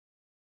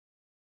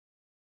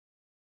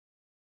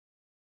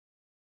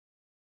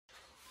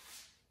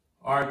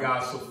All right,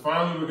 guys, so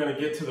finally we're gonna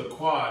get to the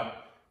quad.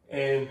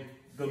 And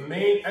the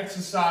main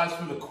exercise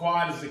for the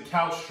quad is the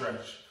couch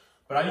stretch.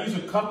 But I use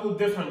a couple of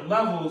different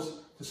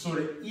levels to sort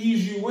of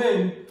ease you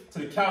in to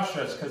the couch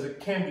stretch because it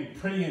can be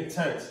pretty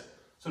intense.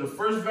 So the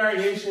first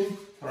variation,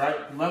 all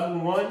right, level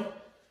one,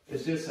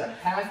 is just a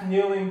half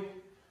kneeling,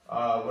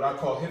 what I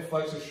call hip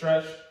flexor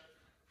stretch.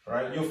 All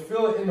right, you'll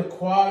feel it in the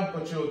quad,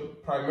 but you'll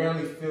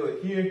primarily feel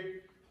it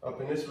here,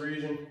 up in this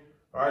region.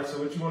 All right, so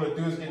what you want to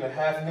do is get in a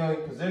half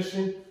kneeling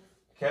position.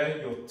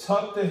 Okay, you'll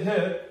tuck the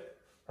hip,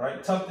 all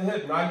right, tuck the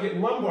hip, not get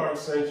lumbar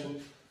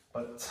extension,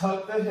 but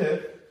tuck the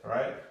hip, all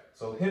right,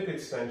 so hip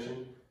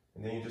extension,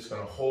 and then you're just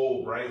gonna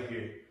hold right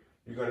here.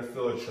 You're gonna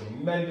feel a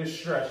tremendous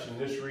stretch in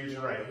this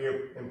region right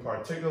here in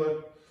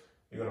particular.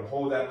 You're gonna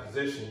hold that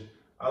position.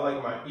 I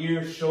like my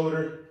ear,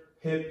 shoulder,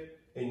 hip,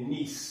 and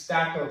knee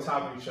stacked on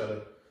top of each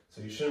other. So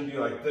you shouldn't be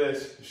like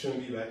this, you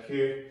shouldn't be back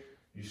here,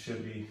 you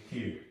should be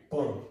here,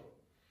 boom.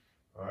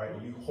 All right,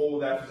 and you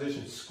hold that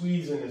position,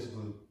 squeeze in this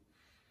glute.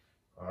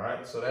 All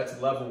right, so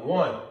that's level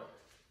one.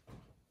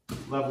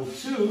 Level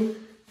two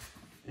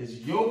is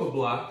yoga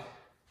block,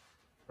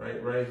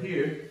 right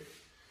here,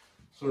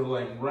 sort of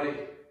like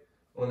right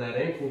on that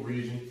ankle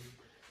region.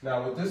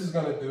 Now what this is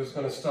gonna do is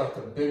gonna start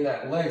to bend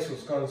that leg, so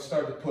it's gonna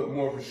start to put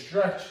more of a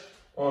stretch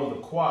on the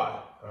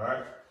quad, all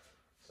right?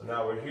 So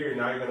now we're here,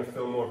 now you're gonna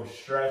feel more of a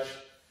stretch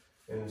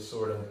in the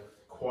sort of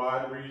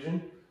quad region.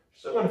 You're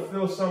still gonna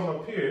feel some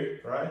up here,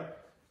 right?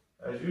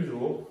 As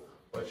usual,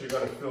 but you're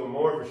gonna feel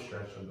more of a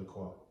stretch of the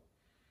quad.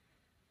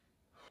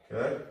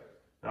 Okay,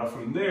 now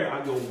from there,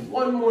 I go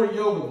one more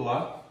yoga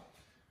block,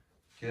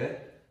 okay?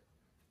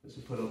 This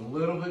will put a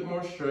little bit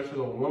more stretch, I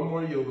go one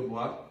more yoga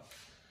block,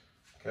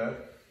 okay?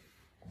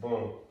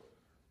 Boom.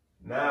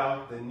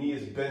 Now, the knee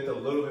is bent a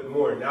little bit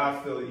more. Now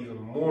I feel it even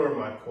more in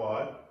my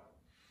quad.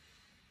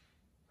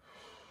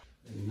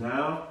 And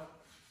now,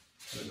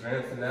 the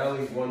grand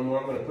finale, one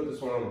more. I'm gonna put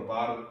this one on the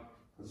bottom.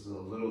 This is a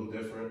little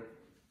different.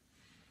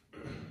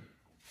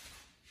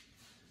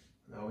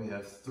 Now we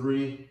have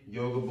 3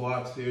 yoga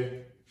blocks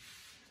here.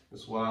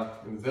 That's why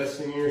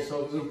investing in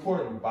yourself is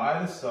important.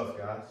 Buy this stuff,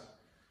 guys.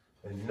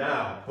 And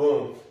now,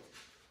 boom.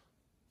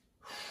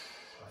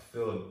 I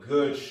feel a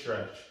good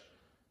stretch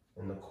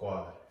in the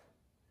quad.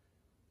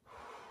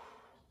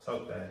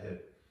 Tuck that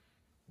hip.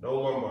 No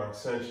lumbar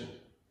extension.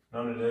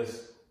 None of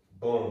this.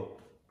 Boom.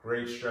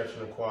 Great stretch in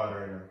the quad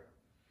right now.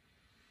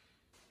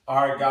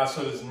 All right, guys,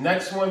 so this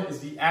next one is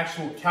the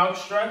actual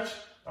couch stretch.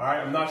 All right,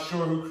 I'm not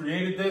sure who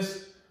created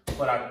this,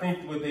 but I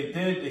think what they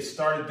did, they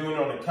started doing it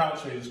on the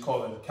couch, so they just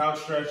call it the couch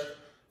stretch.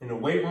 In the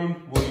weight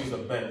room, we'll use a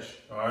bench,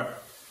 all right?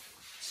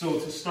 So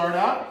to start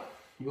out,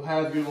 you'll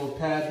have your little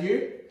pad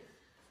here,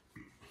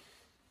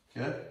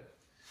 okay?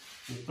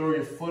 You throw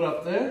your foot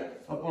up there,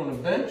 up on the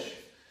bench,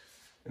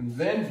 and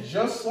then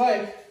just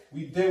like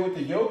we did with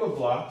the yoga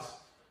blocks,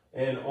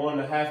 and on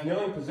the half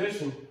kneeling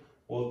position,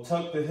 we'll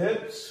tuck the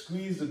hips,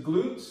 squeeze the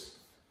glutes,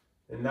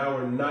 and now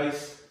we're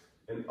nice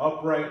and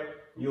upright.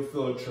 You'll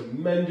feel a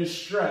tremendous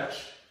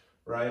stretch,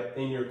 right,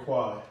 in your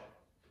quad.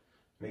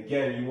 And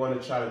again, you want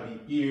to try to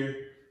be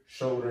ear,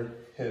 shoulder,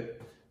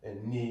 hip,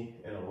 and knee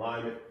in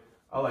alignment.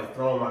 I like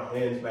throwing my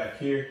hands back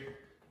here.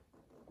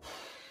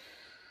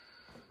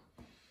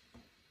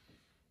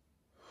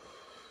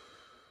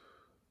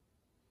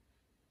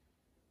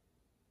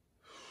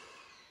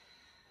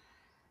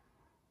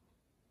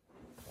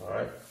 All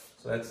right,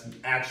 so that's the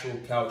actual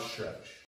couch stretch.